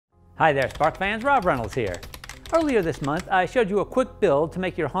Hi there, Spark fans, Rob Reynolds here. Earlier this month, I showed you a quick build to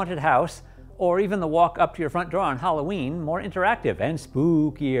make your haunted house, or even the walk up to your front door on Halloween, more interactive and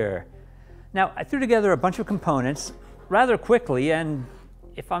spookier. Now, I threw together a bunch of components rather quickly and,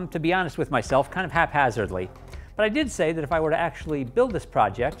 if I'm to be honest with myself, kind of haphazardly. But I did say that if I were to actually build this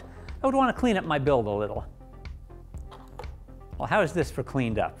project, I would want to clean up my build a little. Well, how is this for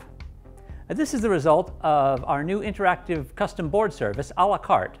cleaned up? This is the result of our new interactive custom board service, A La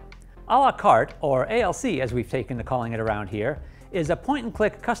Carte. A La Carte, or ALC as we've taken to calling it around here, is a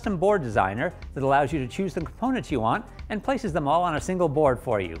point-and-click custom board designer that allows you to choose the components you want and places them all on a single board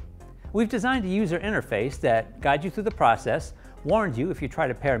for you. We've designed a user interface that guides you through the process, warns you if you try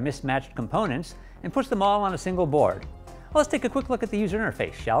to pair mismatched components, and puts them all on a single board. Well, let's take a quick look at the user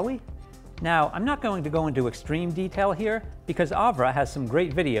interface, shall we? Now, I'm not going to go into extreme detail here because Avra has some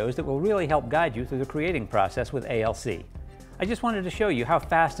great videos that will really help guide you through the creating process with ALC. I just wanted to show you how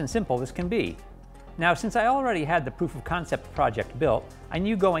fast and simple this can be. Now, since I already had the proof of concept project built, I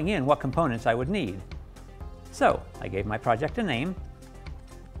knew going in what components I would need. So, I gave my project a name,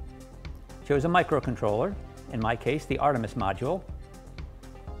 chose a microcontroller, in my case the Artemis module.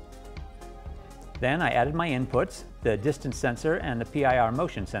 Then I added my inputs, the distance sensor and the PIR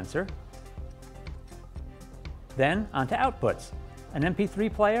motion sensor. Then onto outputs, an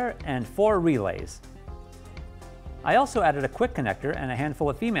MP3 player and 4 relays. I also added a Qwiic connector and a handful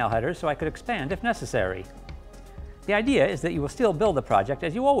of female headers so I could expand if necessary. The idea is that you will still build the project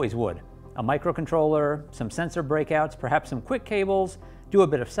as you always would. A microcontroller, some sensor breakouts, perhaps some quick cables, do a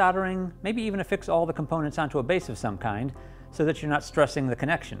bit of soldering, maybe even affix all the components onto a base of some kind so that you're not stressing the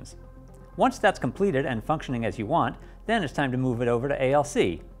connections. Once that's completed and functioning as you want, then it's time to move it over to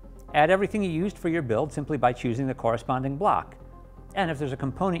ALC. Add everything you used for your build simply by choosing the corresponding block. And if there's a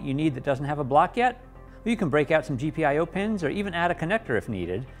component you need that doesn't have a block yet, you can break out some GPIO pins or even add a connector if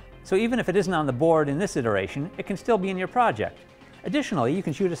needed. So even if it isn't on the board in this iteration, it can still be in your project. Additionally, you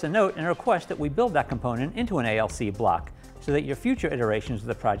can shoot us a note and request that we build that component into an ALC block so that your future iterations of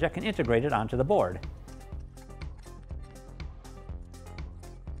the project can integrate it onto the board.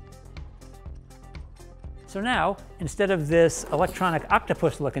 So now, instead of this electronic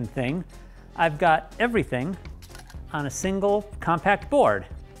octopus looking thing, I've got everything on a single compact board.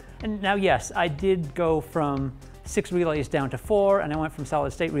 And now yes, I did go from 6 relays down to 4, and I went from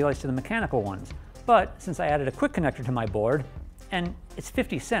solid state relays to the mechanical ones. But since I added a Qwiic connector to my board, and it's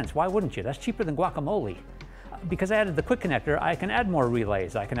 50 cents, why wouldn't you? That's cheaper than guacamole. Because I added the Qwiic connector, I can add more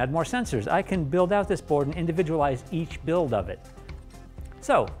relays, I can add more sensors, I can build out this board and individualize each build of it.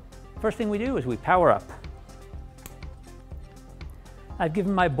 So, first thing we do is we power up. I've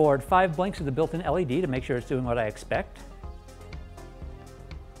given my board 5 blinks of the built-in LED to make sure it's doing what I expect.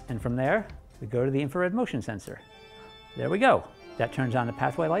 And from there, we go to the infrared motion sensor. There we go. That turns on the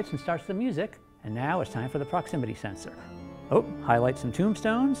pathway lights and starts the music. And now it's time for the proximity sensor. Oh, highlight some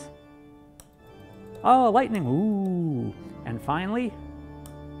tombstones. Oh, lightning, ooh. And finally,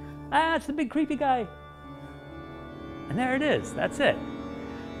 it's the big creepy guy. And there it is, that's it.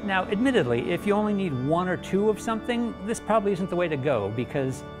 Now, admittedly, if you only need 1 or 2 of something, this probably isn't the way to go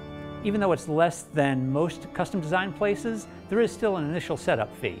because even though it's less than most custom design places, there is still an initial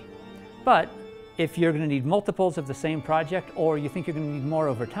setup fee. But if you're going to need multiples of the same project or you think you're going to need more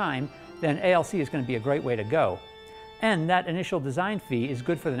over time, then ALC is going to be a great way to go. And that initial design fee is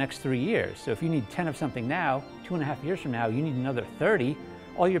good for the next 3 years. So if you need 10 of something now, 2.5 years from now, you need another 30,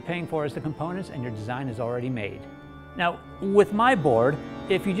 all you're paying for is the components and your design is already made. Now, with my board,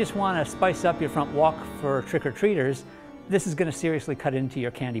 if you just want to spice up your front walk for trick-or-treaters, this is going to seriously cut into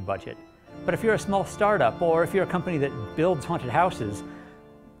your candy budget. But if you're a small startup or if you're a company that builds haunted houses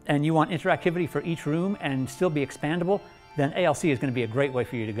and you want interactivity for each room and still be expandable, then ALC is going to be a great way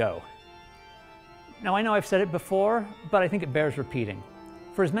for you to go. Now, I know I've said it before, but I think it bears repeating.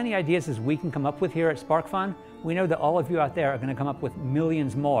 For as many ideas as we can come up with here at SparkFun, we know that all of you out there are going to come up with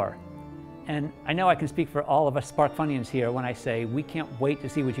millions more. And I know I can speak for all of us SparkFunians here when I say we can't wait to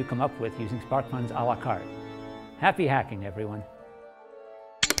see what you come up with using SparkFun's A La Carte. Happy hacking, everyone.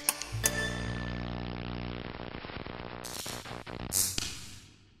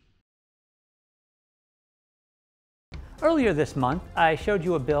 Earlier this month, I showed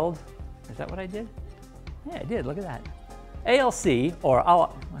you a build. Is that what I did? Yeah, I did. Look at that. ALC, or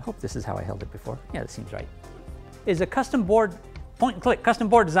I hope this is how I held it before. Yeah, this seems right. Is a custom board, point-and-click custom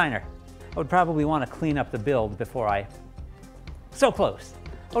board designer. I would probably want to clean up the build before so close.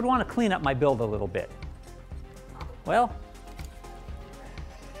 I would want to clean up my build a little bit. Well,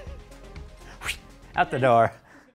 out the door.